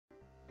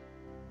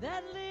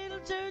that little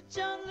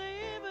church on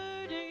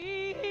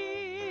Liberty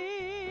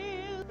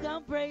Hill.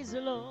 Come praise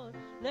the Lord,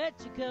 let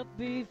your cup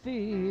be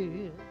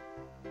filled.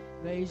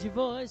 Raise your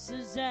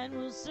voices and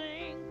we'll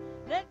sing.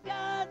 Let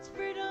God's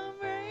freedom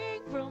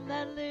ring from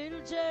that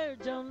little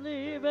church on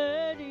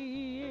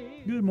Liberty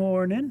Hill. Good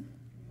morning.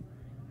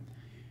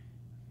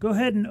 Go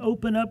ahead and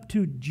open up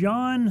to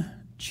John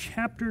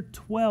chapter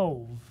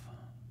 12.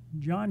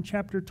 John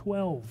chapter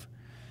 12.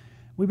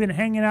 We've been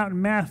hanging out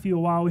in Matthew a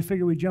while. We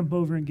figured we'd jump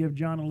over and give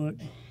John a look.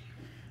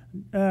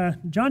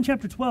 John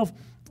chapter 12.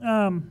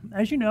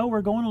 As you know,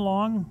 we're going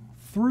along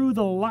through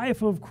the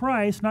life of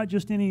Christ, not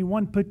just any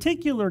one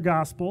particular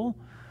gospel,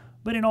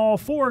 but in all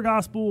four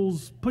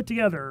gospels put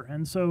together.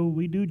 And so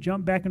we do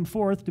jump back and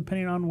forth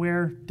depending on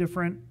where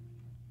different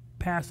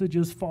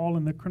passages fall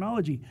in the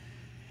chronology.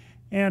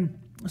 And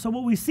so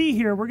what we see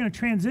here, we're going to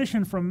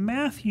transition from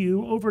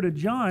Matthew over to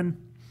John.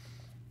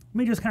 Let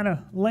me just kind of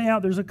lay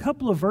out. There's a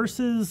couple of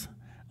verses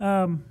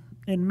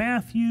in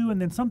Matthew and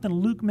then something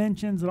Luke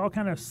mentions that all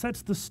kind of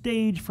sets the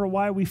stage for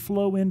why we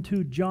flow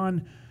into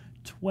John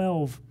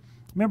 12.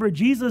 Remember,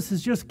 Jesus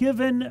has just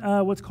given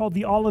what's called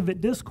the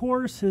Olivet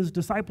Discourse. His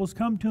disciples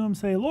come to him,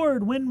 say,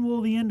 Lord, when will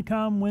the end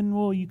come? When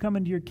will you come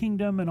into your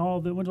kingdom? And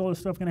when's all this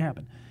stuff going to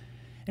happen?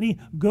 And he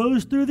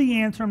goes through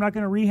the answer. I'm not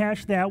going to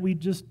rehash that. We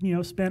just,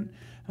 spent,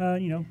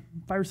 5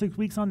 or 6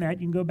 weeks on that.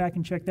 You can go back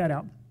and check that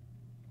out.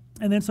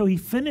 And then so he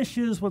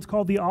finishes what's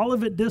called the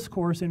Olivet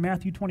Discourse in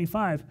Matthew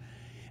 25.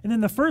 And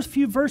then the first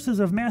few verses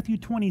of Matthew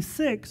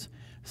 26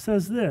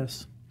 says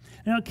this.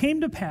 Now it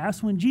came to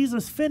pass when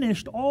Jesus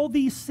finished all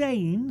these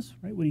sayings,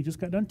 right, what he just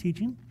got done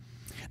teaching,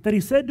 that he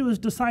said to his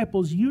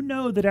disciples, you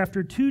know that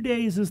after 2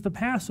 days is the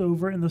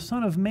Passover, and the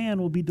Son of Man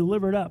will be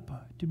delivered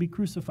up to be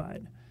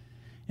crucified.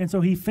 And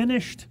so he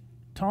finished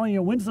telling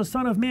you, when's the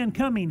Son of Man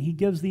coming? He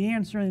gives the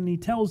answer, and he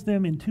tells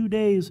them, in 2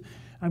 days,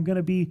 I'm going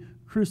to be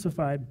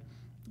crucified.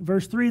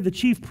 Verse 3, the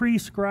chief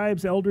priests,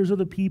 scribes, elders of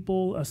the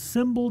people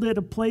assembled at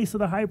a place of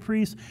the high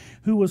priest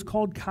who was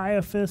called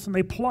Caiaphas, and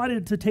they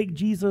plotted to take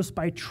Jesus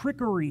by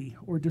trickery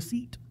or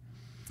deceit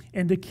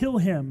and to kill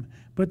him.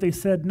 But they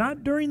said,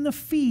 not during the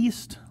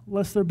feast,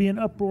 lest there be an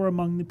uproar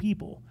among the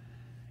people.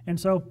 And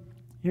so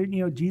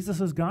here, Jesus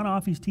has gone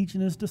off. He's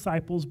teaching his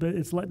disciples, but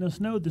it's letting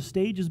us know the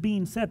stage is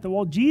being set. That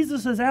while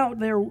Jesus is out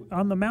there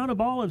on the Mount of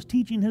Olives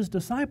teaching his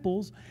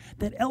disciples,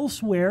 that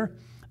elsewhere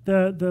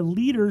the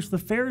leaders, the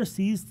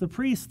Pharisees, the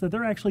priests, that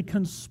they're actually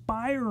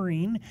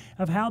conspiring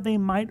of how they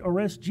might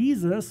arrest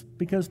Jesus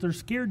because they're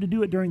scared to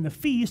do it during the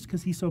feast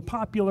because he's so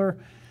popular.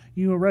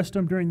 You arrest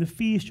him during the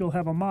feast, you'll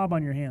have a mob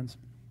on your hands.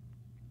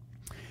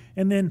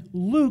 And then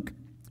Luke,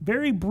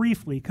 very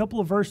briefly, a couple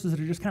of verses that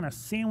are just kind of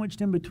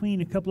sandwiched in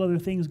between a couple other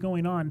things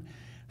going on,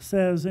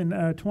 says in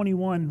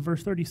 21,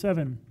 verse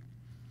 37,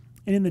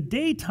 and in the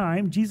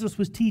daytime, Jesus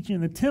was teaching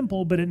in the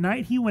temple, but at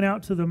night he went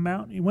out to the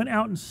mountain. He went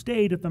out and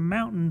stayed at the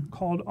mountain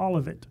called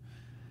Olivet.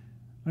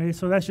 Okay,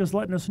 so that's just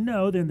letting us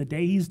know that in the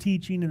day he's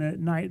teaching, and at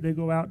night they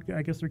go out.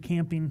 I guess they're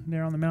camping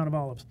there on the Mount of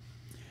Olives.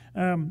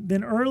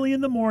 Then early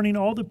in the morning,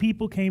 all the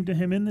people came to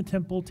him in the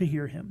temple to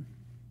hear him.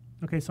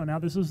 Okay, so now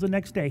this is the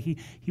next day.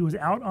 He was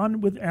out on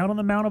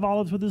the Mount of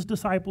Olives with his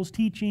disciples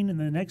teaching, and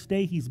the next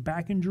day he's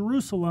back in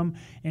Jerusalem,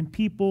 and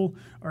people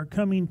are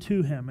coming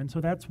to him. And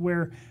so that's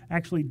where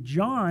actually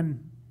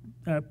John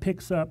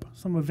picks up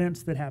some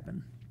events that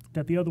happen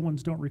that the other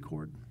ones don't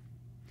record.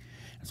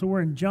 So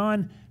we're in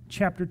John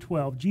chapter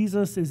 12.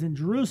 Jesus is in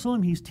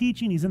Jerusalem. He's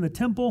teaching. He's in the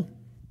temple.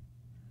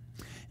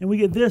 And we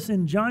get this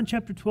in John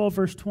chapter 12,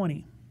 verse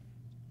 20.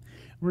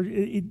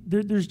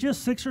 There's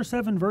just 6 or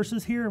 7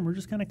 verses here, and we're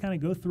just going to kind of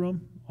go through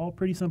them. All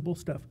pretty simple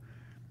stuff.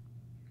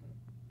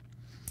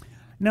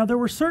 Now, there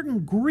were certain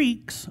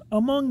Greeks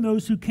among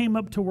those who came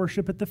up to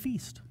worship at the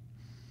feast.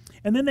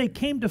 And then they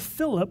came to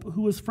Philip,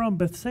 who was from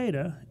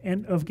Bethsaida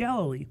and of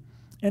Galilee,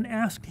 and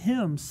asked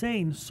him,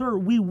 saying, Sir,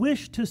 we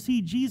wish to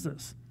see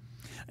Jesus.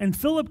 And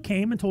Philip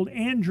came and told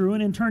Andrew,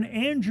 and in turn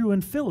Andrew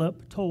and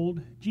Philip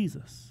told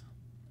Jesus.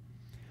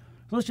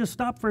 So let's just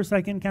stop for a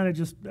second, kind of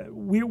just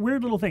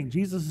weird little thing.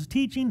 Jesus is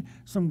teaching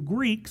some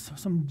Greeks,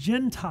 some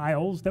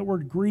Gentiles. That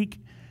word Greek,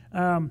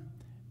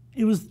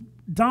 it was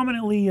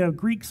dominantly a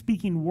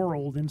Greek-speaking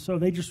world, and so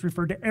they just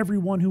referred to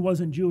everyone who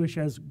wasn't Jewish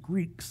as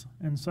Greeks.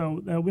 And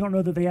so we don't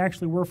know that they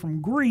actually were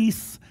from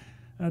Greece.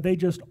 They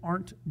just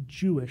aren't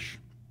Jewish.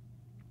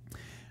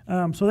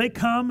 So they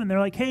come, and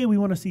they're like, hey, we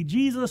want to see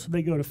Jesus. So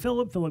they go to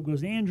Philip. Philip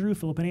goes to Andrew.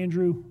 Philip and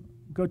Andrew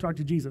go talk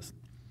to Jesus.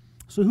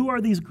 So who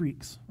are these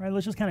Greeks? Right?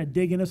 Let's just kind of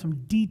dig into some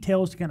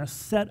details to kind of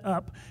set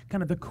up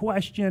kind of the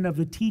question of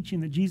the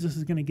teaching that Jesus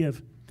is going to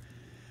give.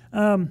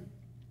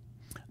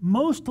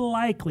 Most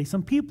likely,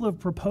 some people have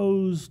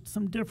proposed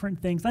some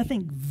different things. I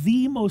think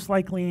the most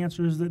likely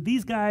answer is that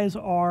these guys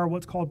are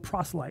what's called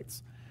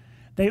proselytes.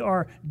 They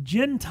are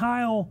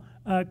Gentile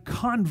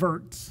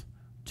converts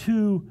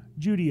to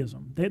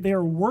Judaism. They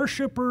are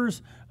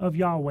worshipers of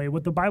Yahweh,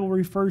 what the Bible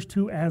refers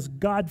to as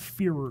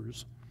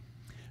God-fearers.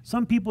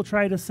 Some people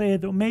try to say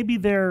that maybe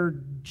they're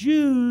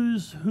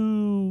Jews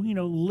who,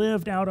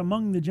 lived out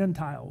among the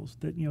Gentiles.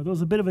 That, there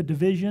was a bit of a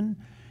division.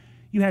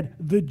 You had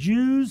the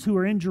Jews who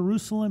were in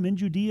Jerusalem, in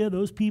Judea,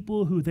 those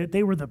people who that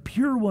they were the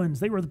pure ones.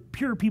 They were the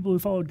pure people who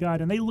followed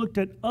God. And they looked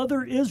at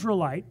other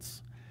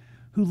Israelites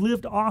who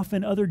lived off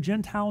in other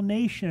Gentile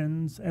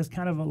nations as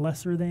kind of a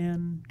lesser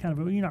than, kind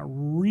of you're not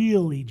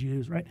really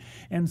Jews, right?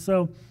 And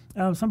so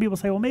some people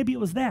say, well, maybe it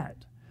was that.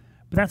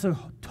 But that's a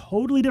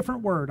totally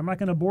different word. I'm not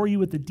going to bore you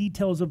with the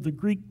details of the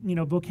Greek,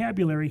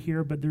 vocabulary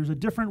here, but there's a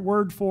different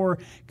word for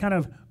kind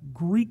of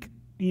Greek,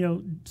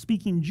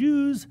 speaking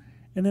Jews,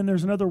 and then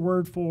there's another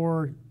word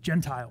for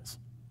Gentiles.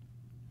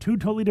 Two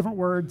totally different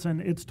words,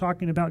 and it's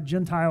talking about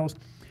Gentiles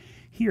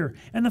here.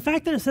 And the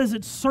fact that it says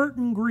it's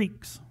certain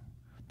Greeks,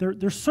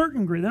 they're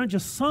certain Greeks, they're not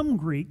just some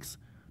Greeks,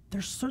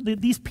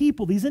 these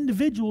people, these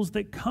individuals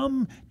that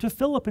come to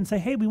Philip and say,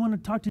 hey, we want to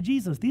talk to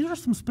Jesus. These are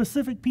some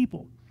specific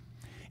people.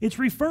 It's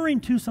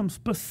referring to some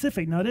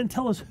specific, now it didn't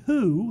tell us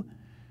who,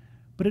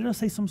 but it does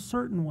say some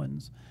certain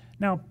ones.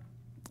 Now,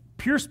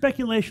 pure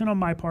speculation on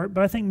my part,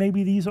 but I think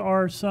maybe these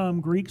are some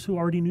Greeks who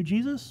already knew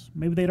Jesus.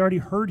 Maybe they'd already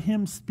heard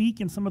him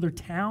speak in some other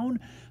town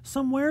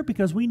somewhere,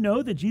 because we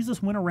know that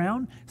Jesus went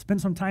around,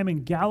 spent some time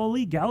in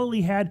Galilee.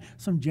 Galilee had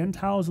some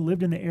Gentiles who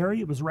lived in the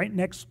area. It was right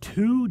next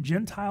to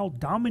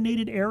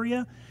Gentile-dominated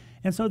area.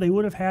 And so they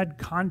would have had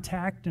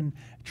contact and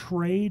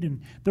trade.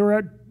 And there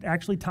were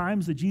actually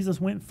times that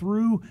Jesus went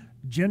through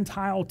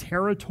Gentile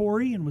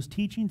territory and was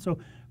teaching. So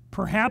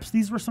perhaps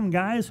these were some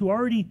guys who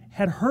already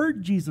had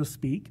heard Jesus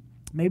speak.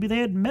 Maybe they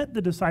had met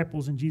the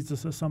disciples and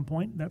Jesus at some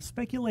point. That's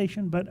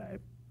speculation, but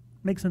it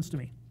makes sense to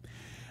me.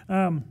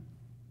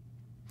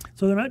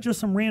 So they're not just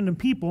some random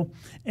people.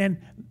 And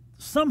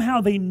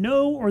somehow they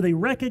know or they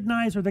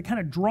recognize or they're kind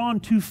of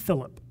drawn to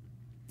Philip.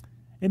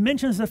 It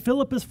mentions that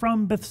Philip is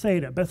from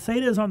Bethsaida.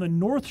 Bethsaida is on the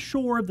north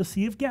shore of the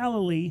Sea of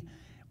Galilee,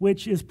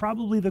 which is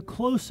probably the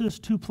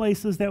closest to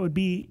places that would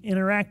be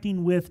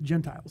interacting with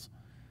Gentiles.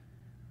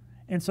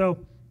 And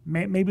so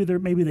maybe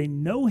they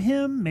know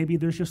him. Maybe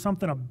there's just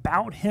something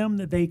about him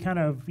that they kind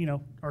of,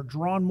 are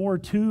drawn more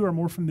to or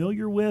more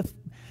familiar with.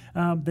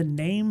 The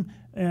name,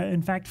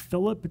 in fact,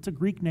 Philip, it's a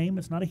Greek name.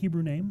 It's not a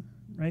Hebrew name,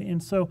 right?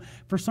 And so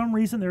for some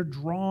reason, they're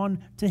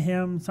drawn to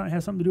him. It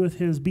has something to do with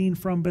his being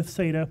from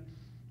Bethsaida.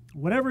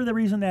 Whatever the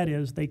reason that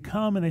is, they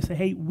come and they say,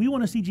 hey, we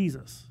want to see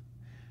Jesus.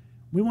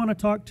 We want to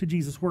talk to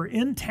Jesus. We're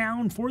in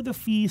town for the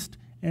feast,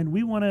 and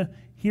we want to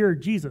hear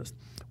Jesus,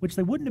 which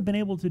they wouldn't have been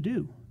able to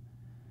do.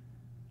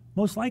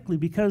 Most likely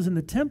because in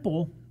the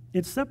temple,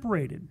 it's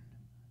separated.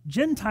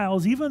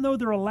 Gentiles, even though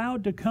they're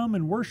allowed to come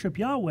and worship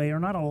Yahweh, are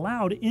not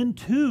allowed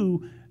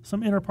into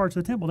some inner parts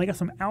of the temple. They got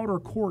some outer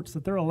courts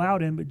that they're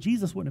allowed in, but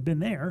Jesus wouldn't have been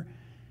there.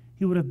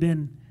 He would have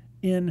been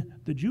in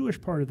the Jewish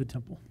part of the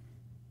temple.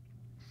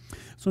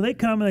 So they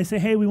come and they say,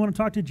 hey, we want to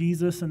talk to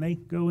Jesus, and they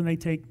go and they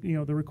take,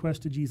 the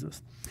request to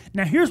Jesus.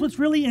 Now, here's what's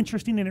really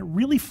interesting, and it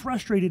really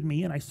frustrated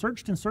me, and I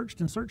searched and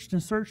searched and searched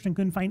and searched and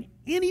couldn't find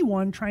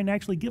anyone trying to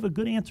actually give a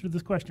good answer to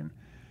this question.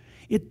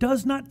 It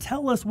does not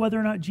tell us whether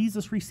or not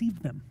Jesus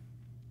received them.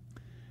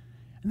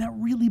 And that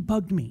really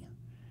bugged me.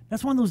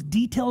 That's one of those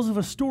details of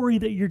a story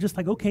that you're just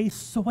like, okay,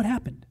 so what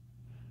happened?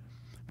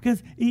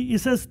 Because it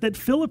says that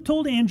Philip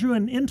told Andrew,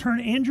 and in turn,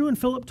 Andrew and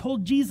Philip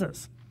told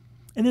Jesus.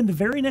 And then the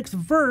very next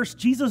verse,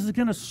 Jesus is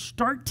going to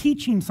start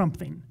teaching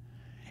something.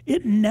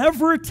 It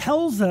never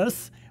tells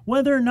us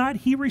whether or not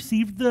he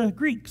received the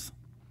Greeks.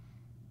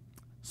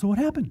 So what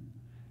happened?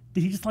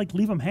 Did he just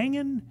leave them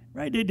hanging?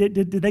 Right?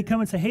 Did they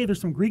come and say, hey,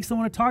 there's some Greeks that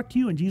want to talk to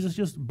you, and Jesus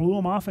just blew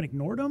them off and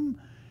ignored them?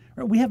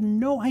 Right? We have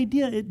no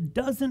idea. It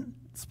doesn't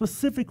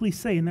specifically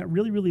say, and that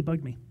really, really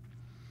bugged me.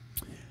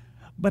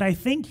 But I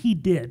think he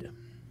did,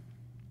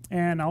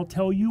 and I'll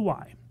tell you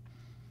why.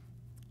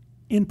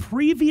 In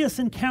previous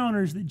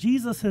encounters that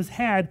Jesus has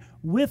had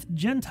with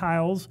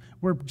Gentiles,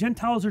 where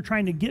Gentiles are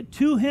trying to get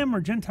to him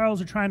or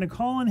Gentiles are trying to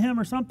call on him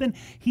or something,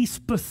 he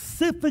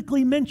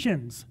specifically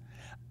mentions,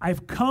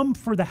 I've come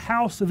for the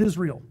house of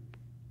Israel.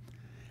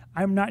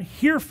 I'm not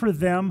here for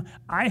them.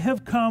 I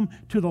have come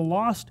to the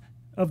lost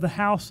of the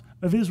house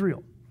of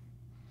Israel.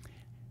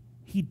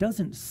 He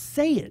doesn't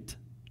say it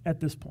at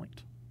this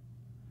point.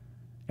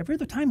 Every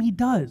other time he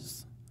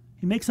does.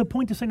 He makes a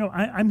point to say, no,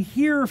 I'm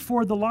here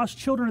for the lost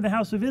children of the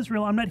house of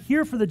Israel. I'm not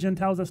here for the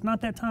Gentiles. That's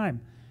not that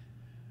time.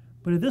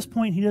 But at this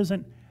point, he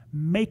doesn't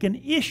make an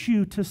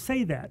issue to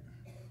say that.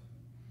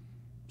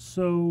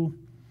 So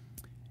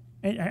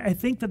I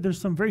think that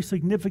there's some very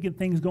significant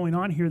things going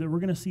on here that we're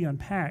going to see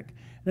unpack,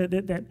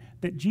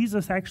 that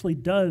Jesus actually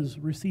does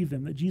receive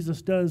them, that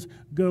Jesus does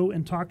go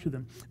and talk to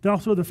them. Then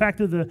also the fact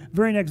that the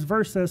very next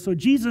verse says, so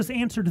Jesus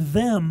answered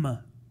them,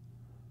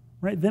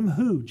 right? Them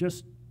who?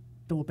 Just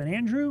Philip and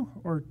Andrew,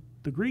 or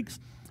the Greeks?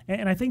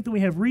 And I think that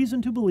we have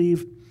reason to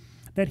believe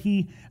that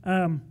he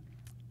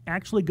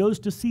actually goes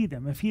to see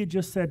them. If he had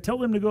just said, tell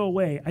them to go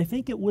away, I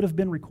think it would have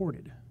been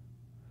recorded.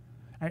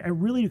 I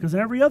really do, because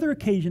on every other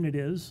occasion it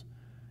is.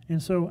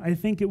 And so I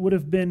think it would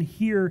have been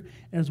here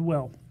as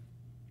well.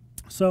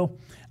 So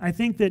I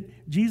think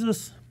that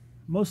Jesus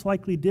most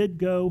likely did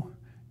go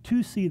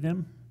to see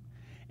them.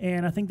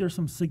 And I think there's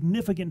some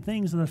significant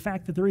things in the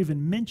fact that they're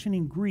even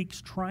mentioning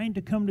Greeks trying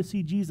to come to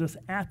see Jesus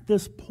at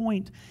this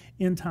point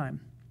in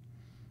time.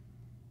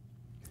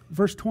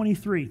 Verse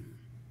 23.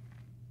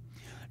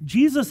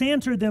 Jesus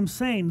answered them,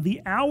 saying,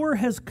 "The hour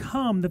has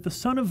come that the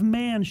Son of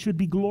Man should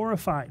be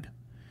glorified.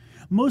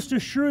 Most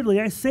assuredly,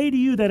 I say to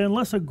you that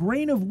unless a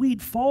grain of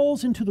wheat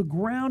falls into the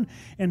ground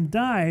and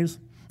dies,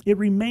 it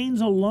remains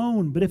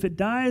alone. But if it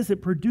dies,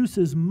 it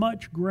produces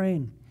much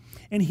grain.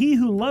 And he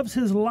who loves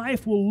his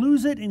life will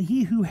lose it, and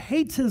he who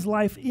hates his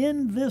life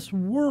in this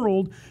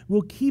world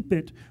will keep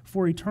it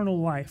for eternal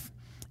life.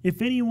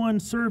 If anyone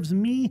serves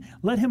me,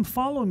 let him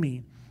follow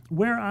me.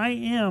 Where I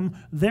am,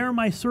 there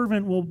my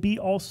servant will be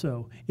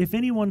also. If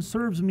anyone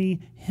serves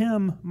me,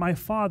 him my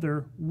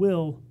Father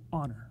will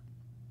honor."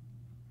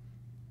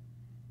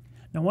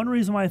 Now, one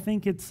reason why I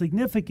think it's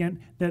significant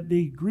that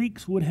the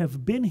Greeks would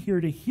have been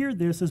here to hear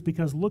this is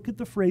because look at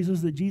the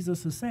phrases that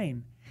Jesus is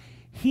saying.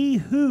 He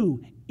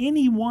who,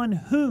 anyone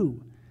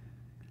who.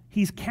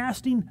 He's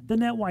casting the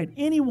net wide.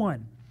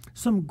 Anyone.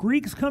 Some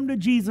Greeks come to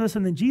Jesus,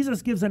 and then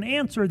Jesus gives an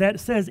answer that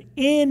says,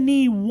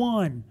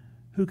 anyone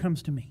who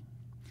comes to me.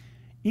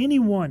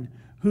 Anyone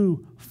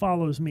who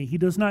follows me. He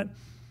does not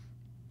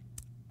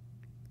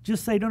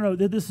just say, no,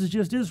 this is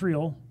just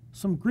Israel.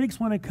 Some Greeks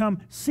want to come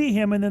see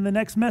him, and then the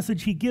next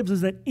message he gives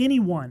is that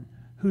anyone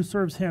who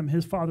serves him,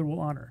 his Father will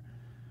honor.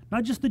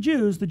 Not just the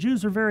Jews. The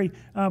Jews are very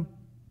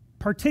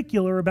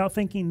particular about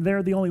thinking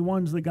they're the only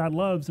ones that God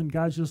loves, and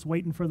God's just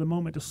waiting for the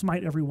moment to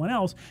smite everyone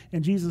else,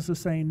 and Jesus is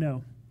saying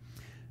no.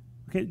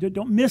 Okay,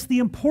 don't miss the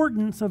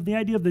importance of the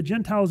idea of the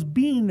Gentiles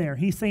being there.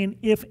 He's saying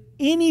if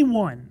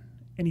anyone,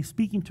 and he's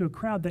speaking to a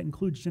crowd that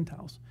includes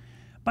Gentiles.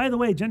 By the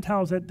way,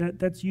 Gentiles,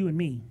 that's you and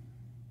me.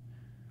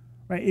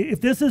 Right?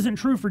 If this isn't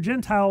true for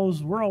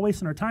Gentiles, we're all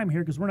wasting our time here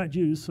because we're not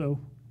Jews, so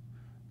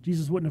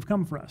Jesus wouldn't have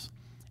come for us.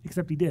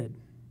 Except he did.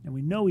 And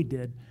we know he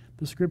did.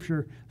 The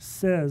scripture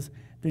says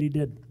that he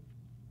did.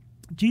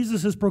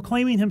 Jesus is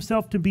proclaiming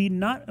himself to be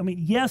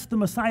yes, the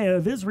Messiah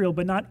of Israel,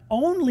 but not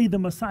only the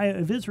Messiah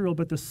of Israel,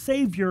 but the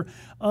Savior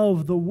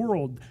of the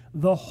world,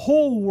 the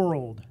whole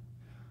world,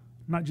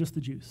 not just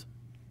the Jews.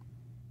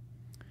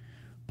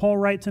 Paul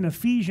writes in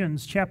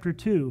Ephesians chapter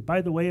 2,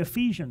 by the way,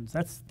 Ephesians,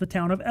 that's the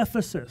town of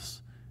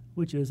Ephesus,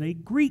 which is a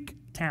Greek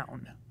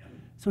town.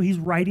 So he's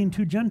writing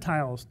to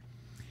Gentiles.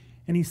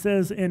 And he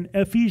says in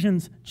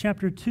Ephesians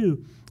chapter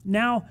 2,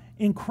 "Now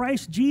in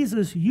Christ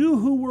Jesus, you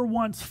who were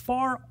once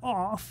far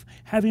off,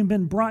 having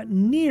been brought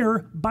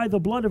near by the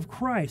blood of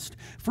Christ,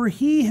 for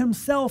he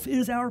himself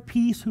is our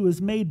peace, who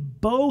has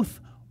made both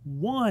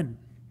one,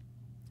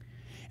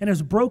 and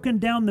has broken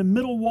down the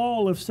middle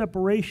wall of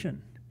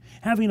separation,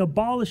 having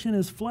abolished in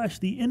his flesh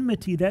the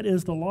enmity, that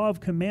is, the law of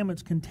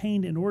commandments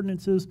contained in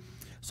ordinances,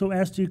 so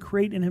as to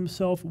create in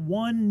himself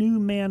one new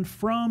man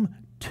from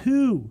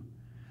two,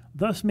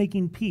 thus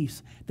making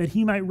peace, that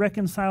he might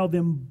reconcile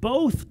them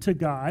both to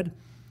God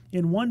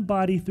in one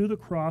body through the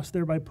cross,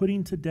 thereby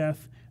putting to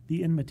death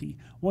the enmity."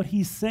 What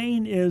he's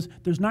saying is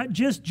there's not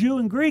just Jew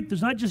and Greek,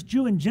 there's not just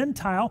Jew and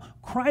Gentile.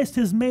 Christ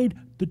has made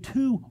the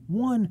two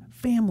one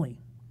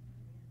family.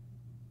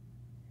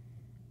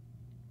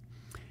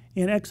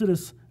 In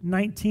Exodus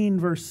 19,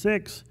 verse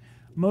 6,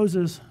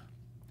 Moses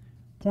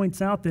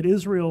points out that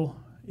Israel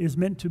is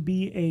meant to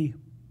be a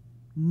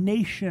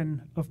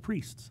nation of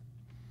priests.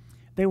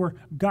 They were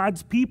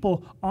God's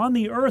people on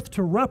the earth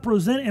to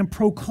represent and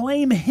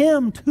proclaim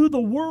him to the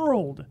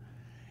world.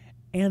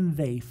 And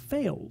they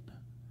failed.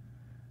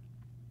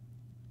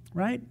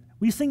 Right?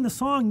 We sing the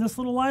song, "This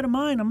little light of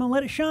mine, I'm going to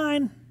let it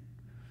shine."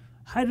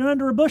 Hide it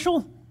under a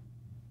bushel?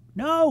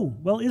 No.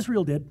 Well,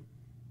 Israel did.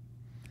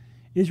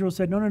 Israel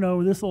said,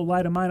 no, this little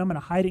light of mine, I'm going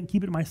to hide it and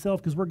keep it to myself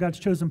because we're God's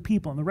chosen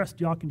people, and the rest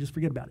of y'all can just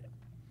forget about it.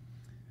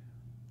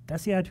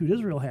 That's the attitude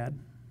Israel had.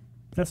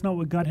 That's not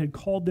what God had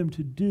called them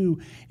to do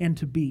and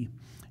to be.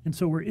 And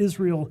so where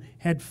Israel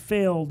had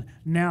failed,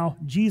 now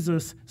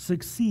Jesus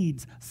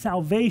succeeds.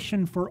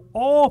 Salvation for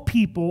all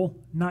people,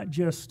 not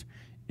just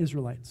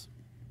Israelites.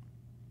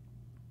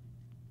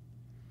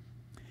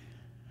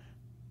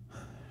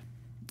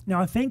 Now,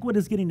 I think what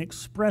is getting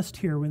expressed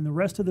here in the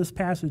rest of this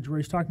passage where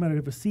he's talking about it,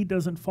 if a seed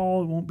doesn't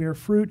fall, it won't bear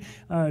fruit.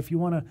 If you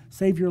want to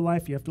save your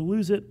life, you have to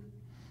lose it.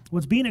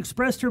 What's being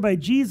expressed here by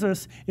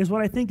Jesus is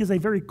what I think is a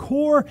very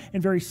core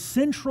and very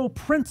central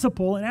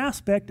principle and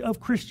aspect of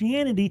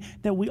Christianity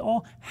that we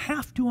all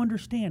have to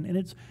understand. And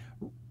it's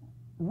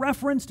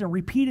referenced and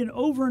repeated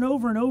over and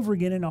over and over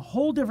again in a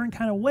whole different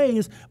kind of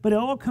ways, but it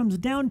all comes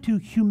down to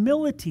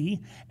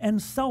humility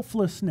and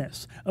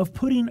selflessness, of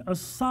putting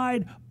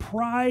aside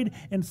pride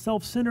and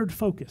self-centered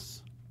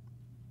focus.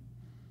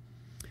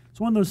 It's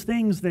one of those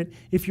things that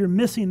if you're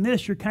missing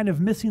this, you're kind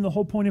of missing the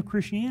whole point of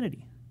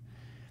Christianity.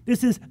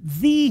 This is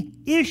the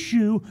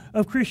issue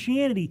of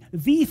Christianity,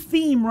 the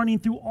theme running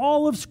through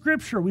all of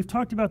Scripture. We've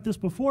talked about this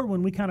before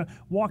when we kind of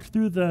walked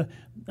through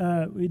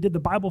we did the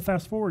Bible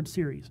Fast Forward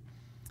series.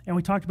 And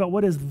we talked about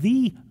what is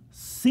the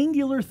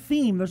singular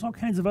theme. There's all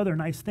kinds of other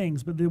nice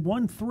things, but the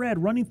one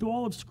thread running through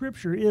all of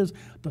Scripture is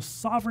the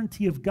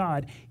sovereignty of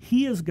God.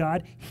 He is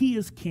God. He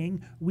is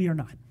King. We are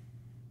not.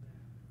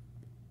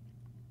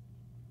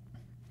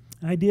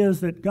 The idea is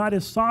that God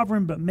is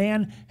sovereign, but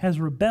man has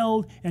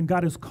rebelled, and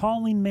God is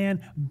calling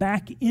man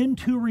back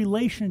into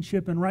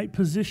relationship and right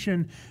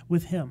position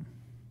with him.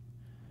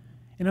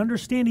 And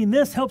understanding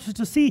this helps us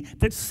to see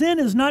that sin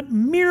is not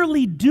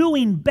merely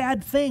doing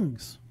bad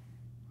things.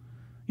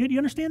 You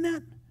understand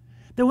that?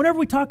 That whenever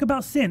we talk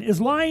about sin, is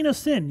lying a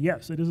sin?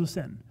 Yes, it is a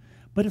sin.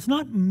 But it's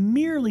not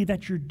merely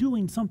that you're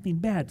doing something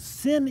bad.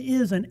 Sin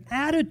is an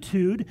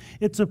attitude,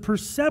 it's a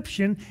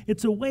perception,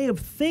 it's a way of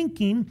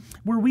thinking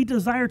where we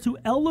desire to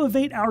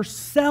elevate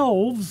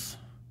ourselves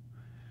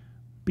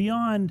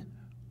beyond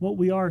what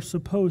we are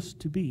supposed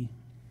to be.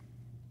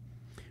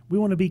 We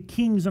want to be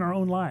kings in our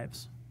own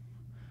lives,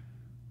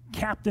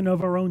 captain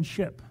of our own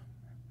ship.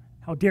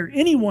 How dare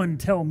anyone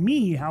tell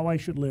me how I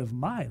should live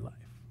my life?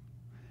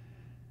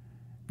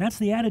 That's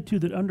the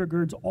attitude that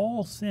undergirds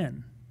all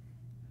sin.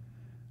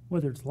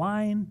 Whether it's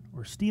lying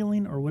or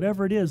stealing or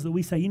whatever it is that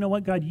we say, you know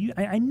what, God,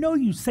 I know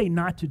you say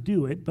not to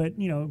do it, but,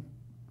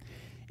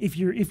 if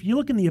you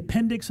look in the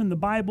appendix in the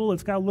Bible,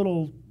 it's got a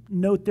little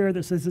note there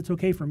that says it's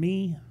okay for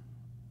me,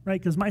 right?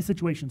 Because my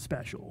situation's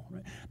special.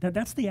 Right?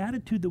 That's the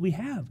attitude that we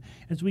have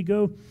as we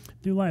go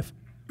through life.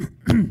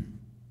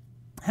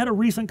 Had a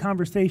recent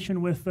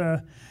conversation with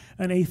an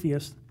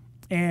atheist,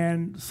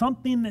 and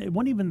something, it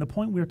wasn't even the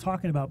point we were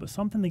talking about, but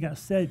something that got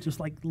said just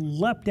like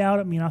leapt out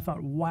at me, and I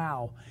thought,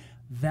 wow,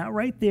 that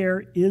right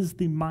there is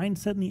the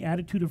mindset and the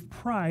attitude of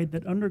pride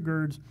that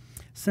undergirds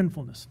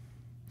sinfulness.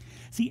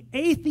 See,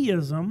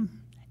 atheism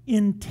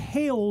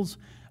entails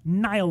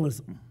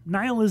nihilism.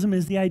 Nihilism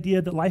is the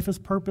idea that life is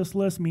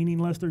purposeless,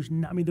 meaningless. There's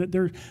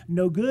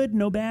no good,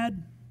 no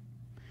bad.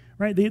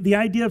 Right? The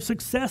idea of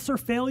success or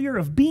failure,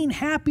 of being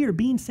happy or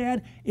being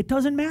sad, it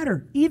doesn't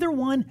matter. Either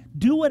one,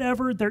 do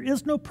whatever. There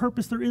is no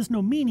purpose, there is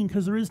no meaning,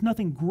 because there is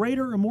nothing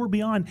greater or more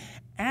beyond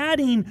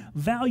adding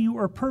value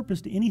or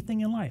purpose to anything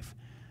in life.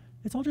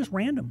 It's all just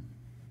random.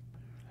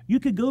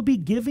 You could go be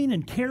giving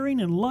and caring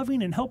and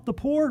loving and help the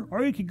poor,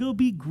 or you could go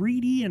be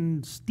greedy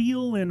and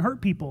steal and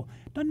hurt people.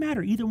 Doesn't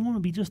matter. Either one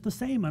would be just the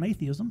same on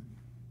atheism.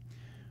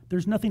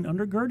 There's nothing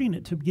undergirding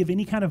it to give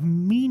any kind of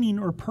meaning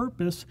or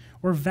purpose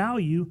or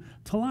value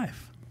to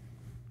life.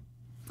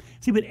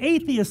 See, but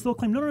atheists still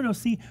claim, no,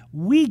 see,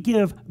 we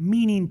give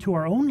meaning to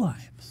our own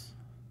lives.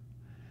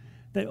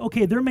 That,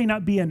 okay, there may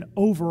not be an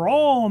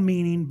overall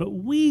meaning, but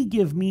we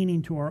give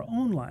meaning to our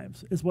own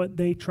lives, is what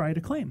they try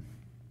to claim.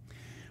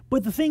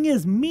 But the thing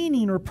is,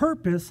 meaning or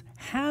purpose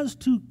has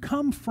to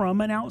come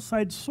from an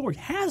outside source.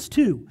 Has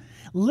to.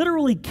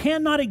 Literally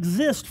cannot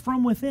exist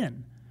from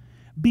within.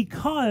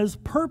 Because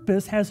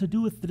purpose has to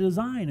do with the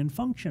design and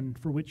function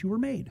for which you were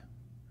made.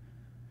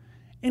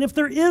 And if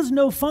there is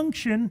no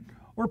function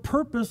or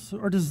purpose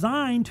or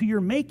design to your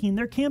making,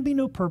 there can be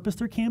no purpose,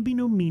 there can be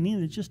no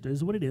meaning. It just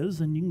is what it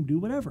is, and you can do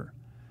whatever.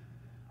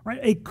 Right?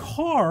 A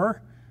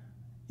car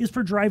is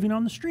for driving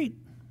on the street,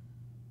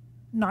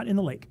 not in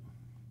the lake.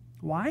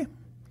 Why?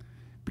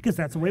 Because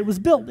that's the way it was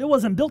built. It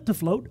wasn't built to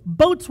float.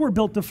 Boats were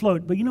built to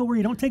float. But you know where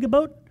you don't take a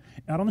boat?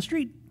 Out on the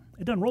street.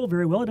 It doesn't roll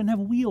very well. It doesn't have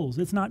wheels.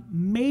 It's not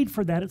made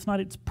for that. It's not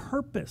its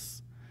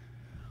purpose.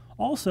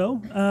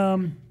 Also,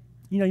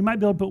 you might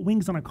be able to put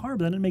wings on a car,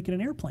 but that doesn't make it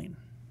an airplane,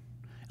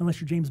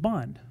 unless you're James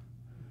Bond.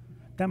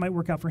 That might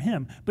work out for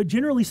him. But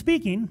generally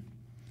speaking,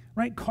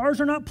 right,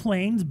 cars are not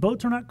planes,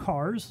 boats are not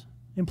cars,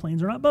 and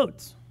planes are not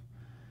boats.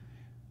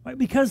 Right?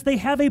 Because they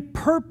have a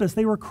purpose.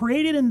 They were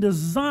created and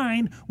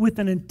designed with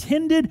an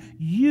intended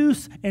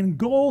use and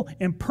goal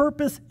and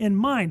purpose in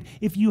mind.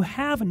 If you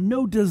have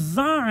no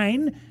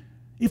design,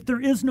 if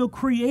there is no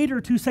creator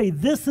to say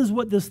this is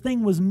what this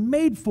thing was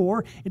made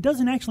for, it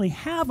doesn't actually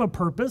have a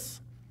purpose,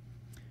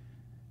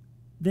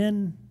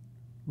 then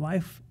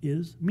life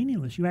is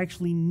meaningless. You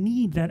actually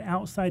need that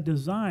outside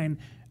design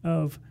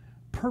of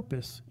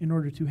purpose in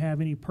order to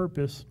have any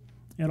purpose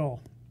at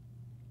all.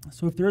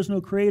 So if there is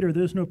no creator,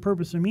 there's no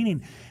purpose or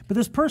meaning. But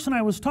this person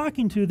I was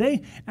talking to,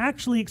 they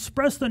actually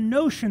expressed the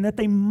notion that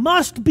they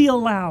must be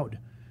allowed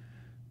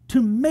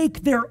to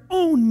make their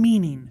own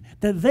meaning,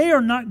 that they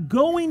are not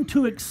going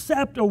to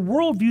accept a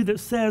worldview that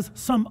says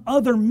some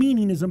other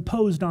meaning is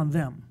imposed on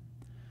them.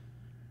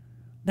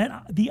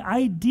 That the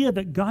idea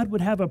that God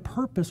would have a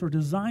purpose or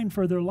design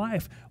for their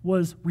life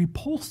was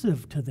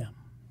repulsive to them.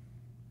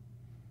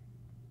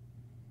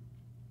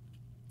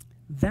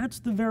 That's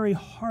the very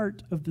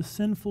heart of the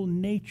sinful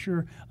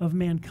nature of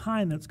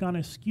mankind that's gone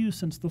askew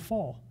since the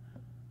fall.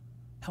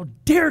 How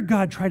dare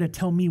God try to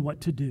tell me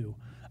what to do?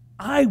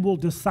 I will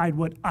decide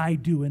what I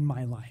do in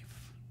my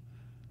life.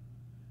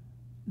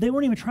 They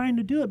weren't even trying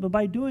to do it, but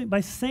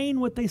by saying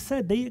what they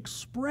said, they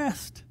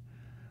expressed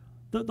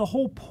the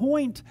whole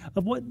point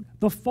of what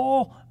the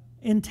fall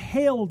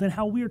entailed and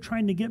how we are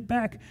trying to get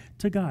back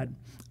to God.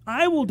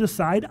 I will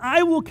decide,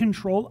 I will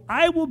control,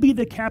 I will be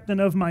the captain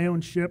of my own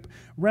ship,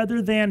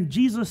 rather than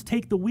Jesus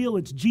take the wheel,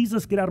 it's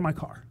Jesus get out of my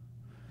car.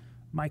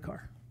 My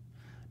car.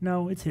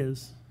 No, it's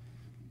his.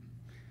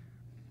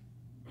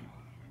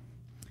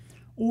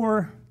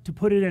 Or, to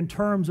put it in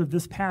terms of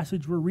this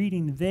passage we're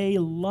reading, they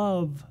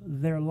love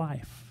their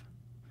life.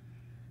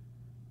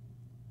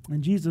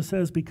 And Jesus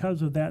says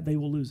because of that, they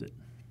will lose it.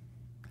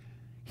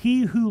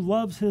 he who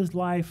loves his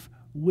life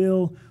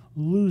will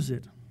lose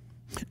it.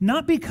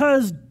 Not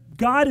because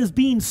God is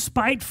being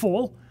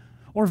spiteful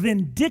or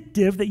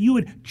vindictive that you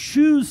would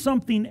choose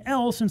something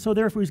else and so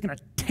therefore he's going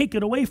to take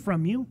it away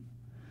from you.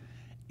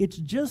 It's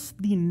just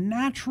the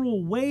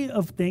natural way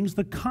of things,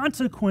 the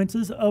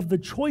consequences of the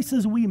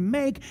choices we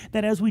make,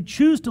 that as we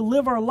choose to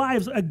live our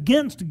lives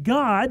against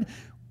God,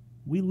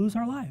 we lose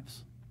our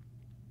lives.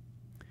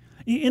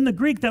 In the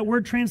Greek, that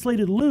word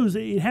translated lose,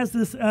 it has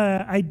this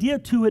idea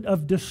to it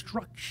of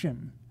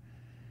destruction.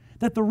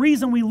 That the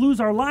reason we lose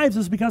our lives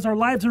is because our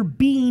lives are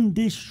being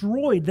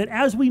destroyed. That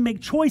as we make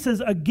choices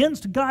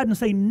against God and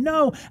say,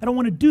 no, I don't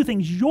want to do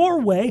things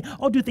your way,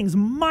 I'll do things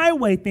my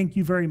way, thank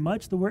you very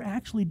much, that we're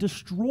actually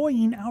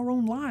destroying our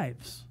own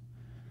lives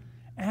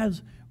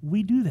as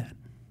we do that.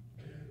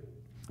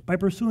 By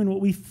pursuing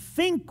what we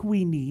think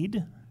we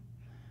need,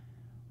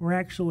 we're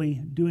actually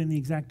doing the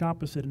exact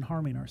opposite and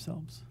harming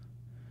ourselves.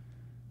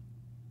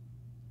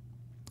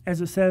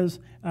 As it says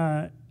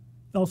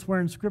elsewhere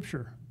in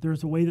Scripture,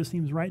 there's a way that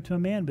seems right to a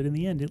man, but in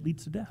the end, it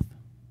leads to death.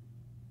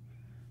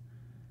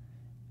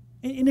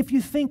 And if you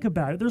think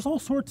about it, there's all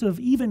sorts of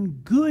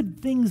even good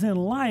things in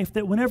life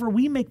that whenever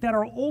we make that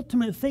our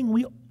ultimate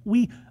thing,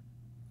 we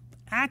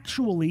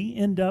actually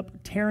end up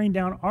tearing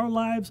down our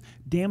lives,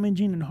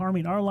 damaging and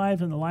harming our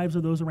lives and the lives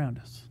of those around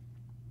us.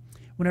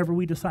 Whenever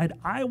we decide,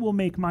 I will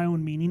make my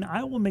own meaning,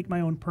 I will make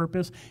my own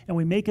purpose, and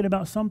we make it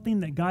about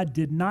something that God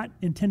did not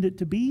intend it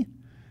to be,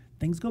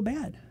 things go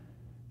bad.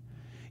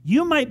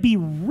 You might be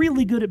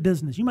really good at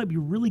business. You might be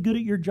really good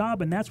at your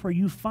job, and that's where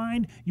you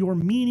find your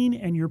meaning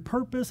and your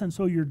purpose, and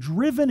so you're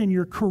driven in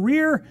your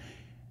career,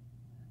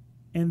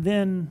 and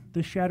then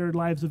the shattered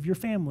lives of your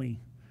family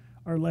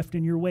are left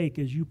in your wake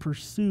as you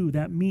pursue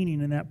that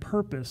meaning and that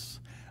purpose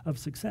of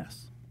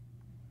success.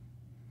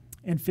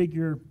 And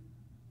figure,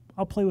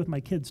 I'll play with my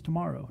kids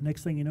tomorrow.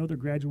 Next thing you know, they're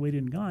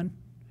graduated and gone,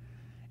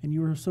 and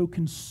you are so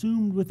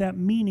consumed with that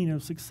meaning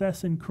of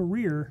success and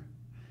career,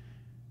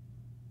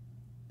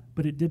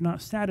 but it did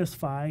not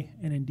satisfy,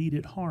 and indeed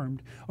it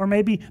harmed. Or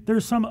maybe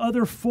there's some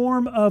other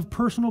form of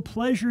personal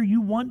pleasure you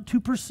want to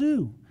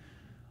pursue.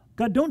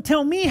 God, don't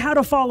tell me how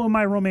to follow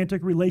my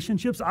romantic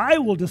relationships. I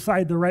will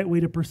decide the right way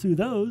to pursue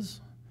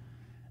those.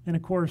 And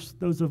of course,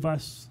 those of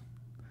us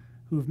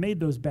who have made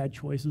those bad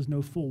choices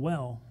know full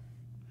well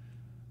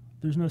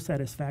there's no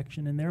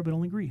satisfaction in there, but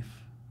only grief.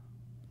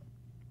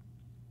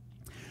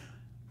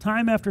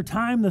 Time after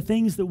time, the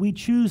things that we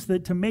choose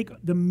to make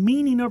the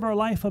meaning of our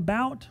life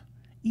about,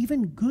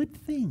 even good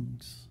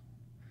things,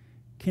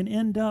 can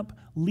end up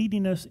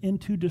leading us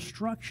into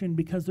destruction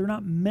because they're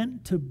not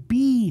meant to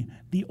be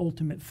the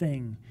ultimate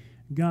thing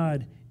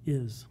God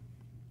is.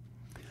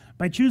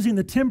 By choosing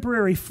the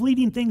temporary,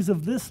 fleeting things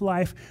of this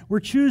life, we're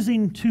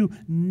choosing to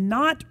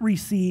not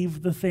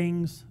receive the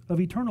things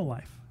of eternal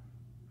life.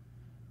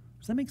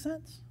 Does that make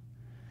sense?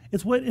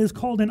 It's what is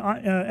called in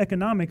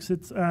economics,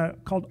 it's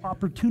called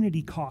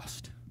opportunity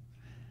cost.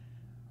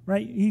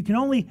 Right? You can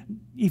only,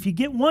 if you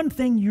get one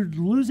thing, you're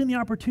losing the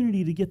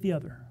opportunity to get the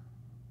other.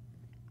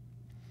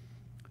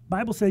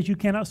 Bible says you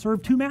cannot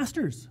serve two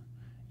masters.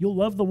 You'll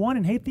love the one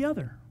and hate the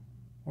other.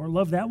 Or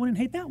love that one and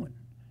hate that one.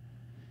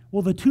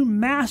 Well, the two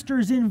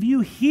masters in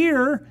view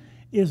here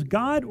is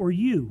God or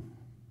you.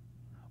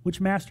 Which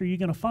master are you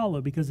going to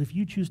follow? Because if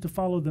you choose to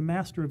follow the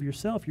master of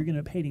yourself, you're going to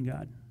end up hating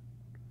God.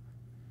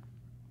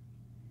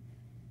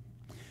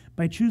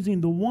 By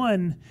choosing the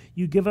one,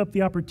 you give up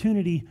the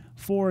opportunity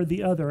for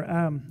the other.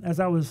 As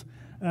I was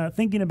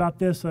thinking about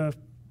this, a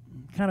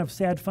kind of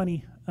sad,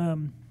 funny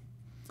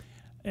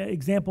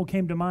example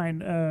came to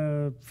mind.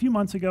 A few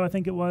months ago, I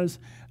think it was,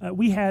 I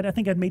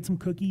think I'd made some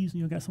cookies,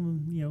 got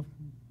some,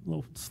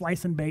 little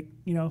slice and bake,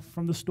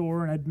 from the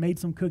store, and I'd made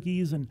some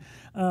cookies, and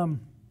for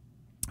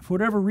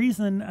whatever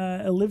reason,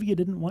 Olivia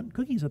didn't want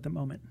cookies at the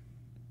moment.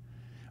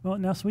 Well,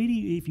 now,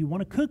 sweetie, if you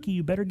want a cookie,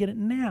 you better get it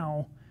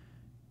now,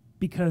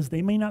 because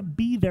they may not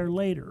be there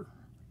later.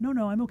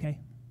 No, I'm okay.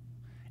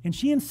 And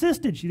she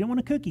insisted she didn't want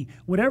a cookie.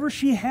 Whatever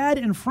she had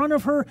in front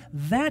of her,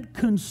 that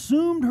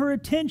consumed her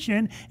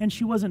attention, and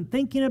she wasn't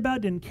thinking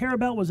about, didn't care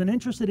about, wasn't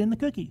interested in the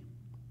cookie.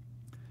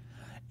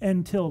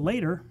 Until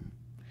later,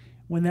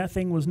 when that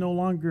thing was no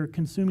longer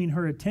consuming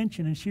her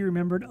attention, and she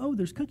remembered, oh,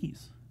 there's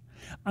cookies.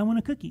 I want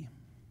a cookie.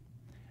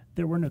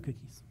 There were no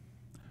cookies.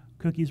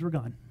 Cookies were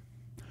gone.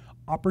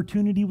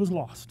 Opportunity was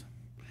lost.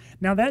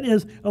 Now that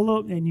is a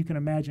little, and you can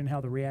imagine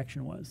how the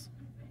reaction was,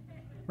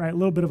 right? A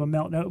little bit of a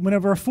meltdown.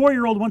 Whenever a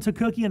 4-year-old wants a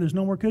cookie and there's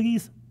no more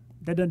cookies,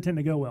 that doesn't tend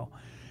to go well.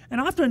 And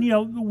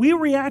often, we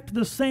react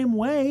the same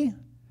way,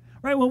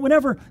 right? Well,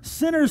 whenever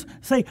sinners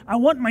say, I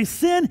want my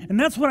sin, and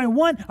that's what I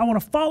want to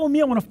follow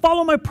me, I want to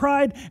follow my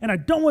pride, and I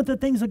don't want the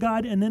things of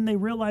God, and then they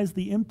realize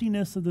the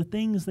emptiness of the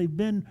things they've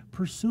been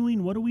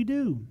pursuing, what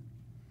do?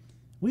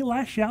 We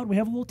lash out, we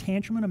have a little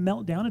tantrum and a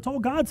meltdown. It's all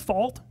God's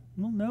fault.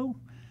 Well, no.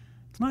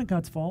 It's not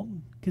God's fault,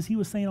 because he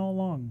was saying all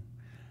along,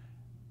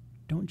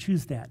 don't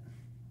choose that.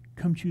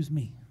 Come choose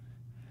me.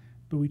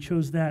 But we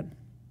chose that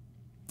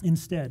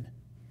instead.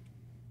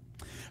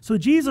 So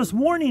Jesus'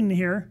 warning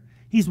here,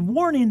 He's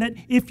warning that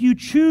if you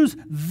choose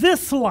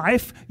this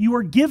life, you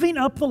are giving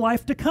up the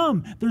life to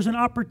come. There's an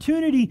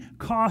opportunity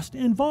cost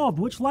involved.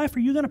 Which life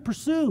are you going to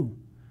pursue?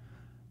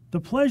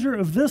 The pleasure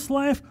of this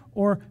life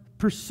or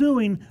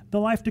pursuing the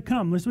life to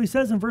come? That's what he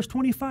says in verse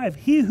 25.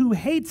 He who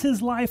hates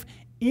his life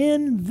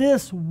in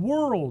this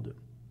world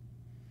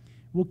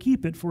will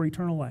keep it for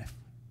eternal life.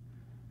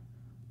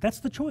 That's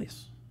the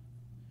choice.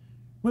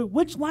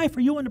 Which life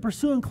are you wanting to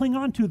pursue and cling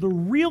on to? The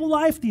real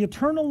life, the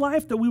eternal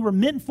life that we were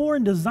meant for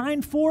and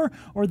designed for,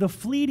 or the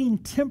fleeting,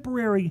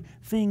 temporary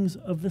things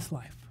of this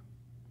life?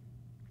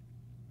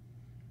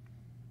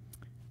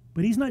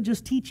 But he's not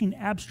just teaching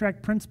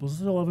abstract principles.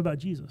 This is what I love about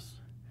Jesus.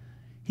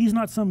 He's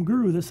not some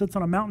guru that sits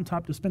on a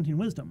mountaintop dispensing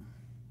wisdom.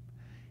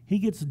 He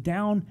gets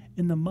down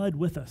in the mud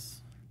with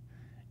us,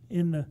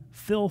 in the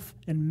filth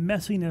and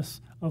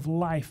messiness of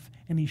life,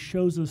 and he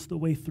shows us the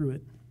way through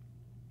it.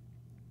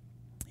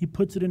 He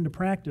puts it into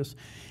practice.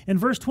 In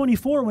verse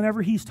 24,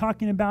 whenever he's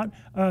talking about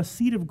a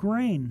seed of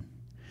grain,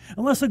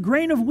 unless a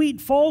grain of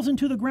wheat falls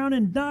into the ground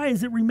and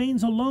dies, it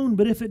remains alone,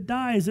 but if it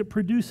dies, it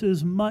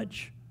produces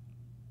much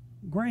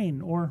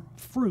grain or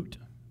fruit.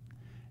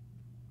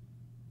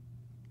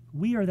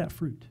 We are that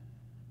fruit.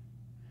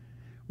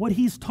 What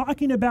he's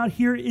talking about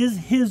here is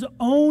his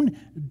own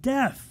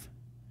death.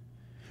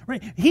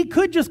 Right? He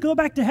could just go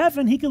back to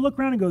heaven. He could look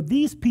around and go,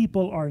 these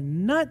people are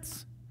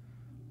nuts.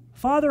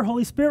 Father,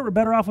 Holy Spirit, we're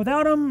better off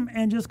without him,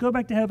 and just go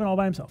back to heaven all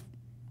by himself.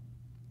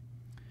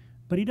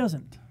 But he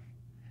doesn't.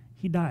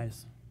 He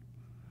dies.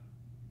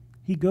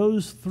 He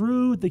goes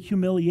through the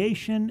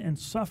humiliation and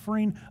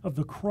suffering of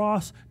the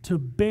cross to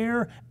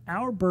bear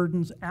our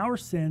burdens, our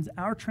sins,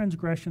 our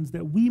transgressions,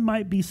 that we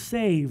might be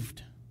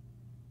saved.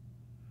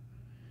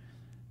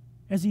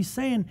 As he's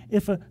saying,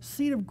 if a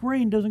seed of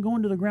grain doesn't go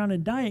into the ground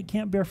and die, it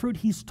can't bear fruit.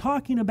 He's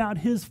talking about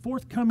his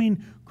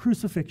forthcoming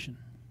crucifixion.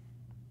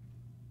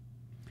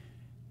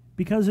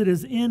 Because it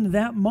is in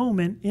that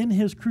moment, in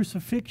his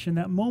crucifixion,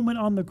 that moment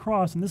on the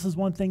cross, and this is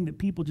one thing that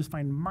people just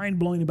find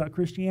mind-blowing about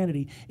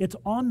Christianity, it's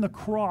on the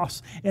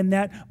cross, and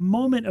that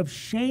moment of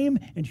shame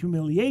and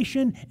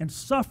humiliation and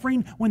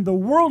suffering, when the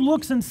world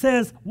looks and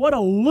says, what a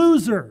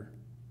loser,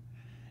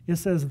 it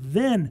says,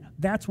 then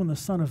that's when the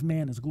Son of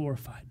Man is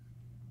glorified.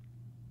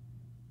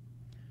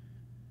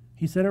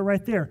 He said it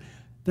right there.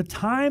 The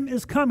time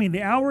is coming,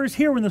 the hour is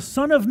here when the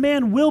Son of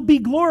Man will be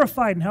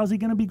glorified. And how is he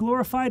going to be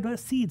glorified? That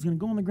seed's going to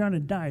go on the ground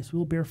and die, so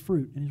he'll bear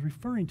fruit. And he's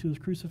referring to his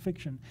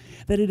crucifixion.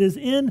 That it is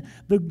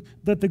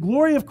that the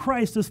glory of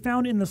Christ is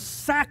found in the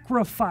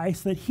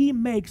sacrifice that he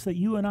makes that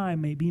you and I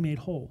may be made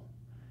whole,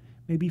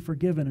 may be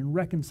forgiven and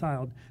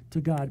reconciled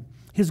to God.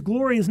 His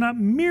glory is not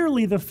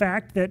merely the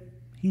fact that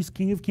he's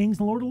King of Kings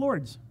and Lord of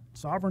Lords,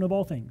 sovereign of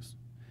all things.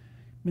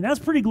 I mean, that's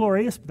pretty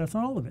glorious, but that's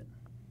not all of it.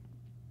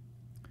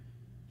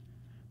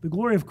 The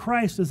glory of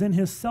Christ is in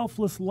his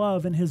selfless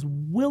love and his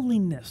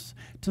willingness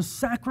to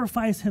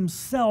sacrifice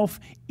himself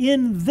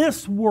in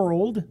this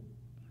world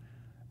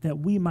that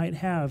we might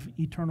have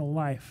eternal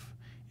life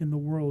in the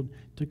world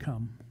to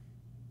come.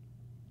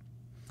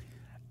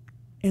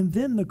 And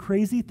then the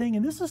crazy thing,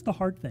 and this is the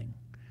hard thing,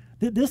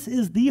 that this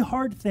is the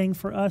hard thing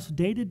for us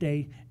day to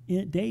day,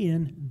 day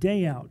in,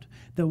 day out,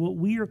 that what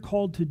we are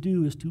called to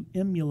do is to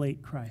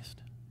emulate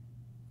Christ.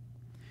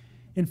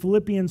 In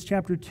Philippians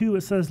chapter 2,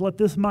 it says, let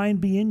this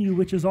mind be in you,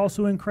 which is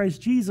also in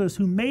Christ Jesus,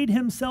 who made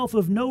himself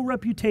of no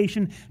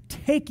reputation,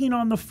 taking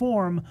on the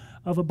form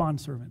of a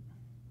bondservant.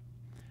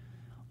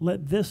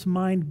 Let this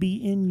mind be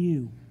in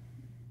you.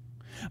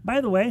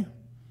 By the way,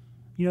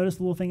 you notice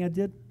the little thing I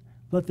did?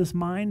 Let this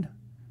mind.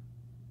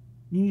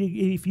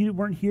 If you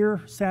weren't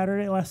here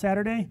last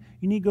Saturday,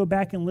 you need to go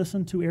back and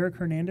listen to Eric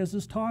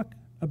Hernandez's talk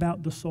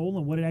about the soul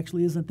and what it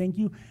actually is. And thank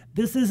you.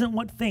 This isn't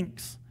what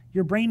thinks.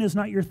 Your brain is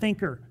not your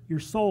thinker. Your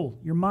soul,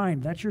 your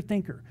mind, that's your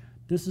thinker.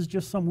 This is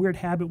just some weird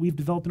habit we've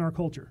developed in our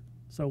culture.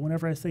 So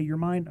whenever I say your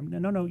mind,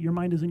 no, your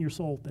mind is in your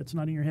soul. That's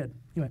not in your head.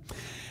 Anyway,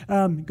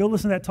 go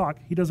listen to that talk.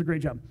 He does a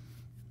great job.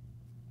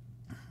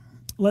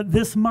 Let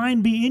this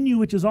mind be in you,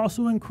 which is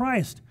also in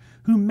Christ,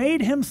 who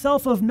made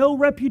himself of no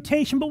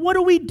reputation. But what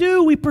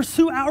do? We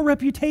pursue our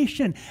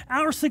reputation,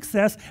 our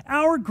success,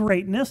 our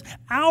greatness,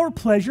 our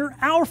pleasure,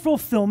 our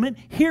fulfillment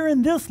here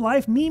in this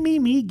life. Me,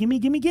 gimme,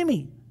 gimme,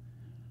 gimme.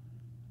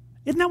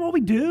 Isn't that what we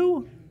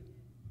do?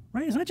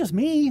 Right? It's not just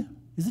me.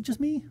 Is it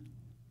just me?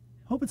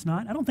 Hope it's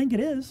not. I don't think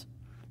it is.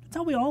 That's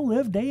how we all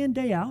live day in,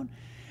 day out.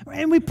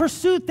 And we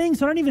pursue things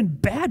that aren't even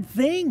bad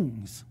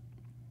things.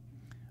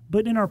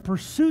 But in our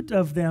pursuit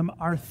of them,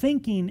 our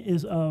thinking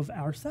is of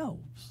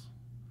ourselves.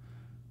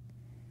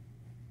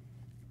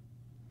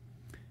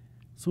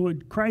 So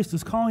what Christ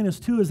is calling us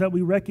to is that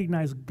we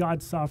recognize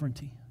God's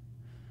sovereignty.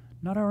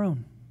 Not our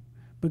own,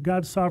 but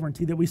God's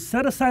sovereignty. That we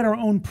set aside our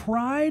own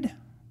pride,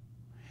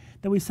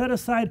 that we set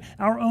aside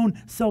our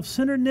own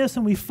self-centeredness,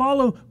 and we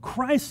follow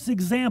Christ's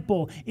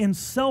example in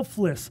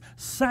selfless,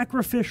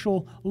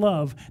 sacrificial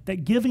love,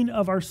 that giving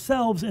of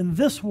ourselves in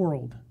this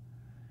world,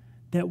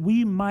 that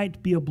we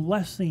might be a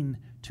blessing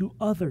to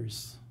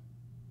others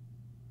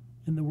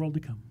in the world to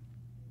come.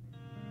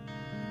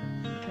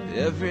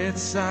 Every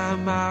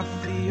time I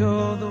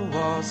feel the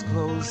walls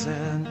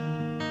closing,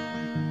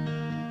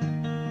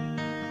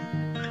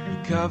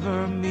 you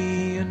cover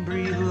me and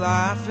breathe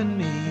life in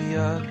me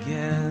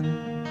again.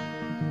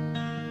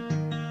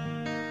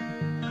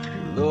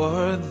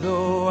 Lord,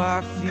 though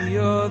I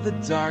feel the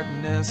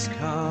darkness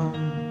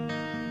come,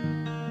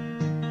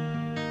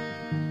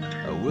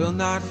 I will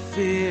not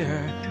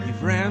fear.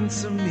 You've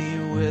ransomed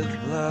me with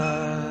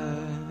blood.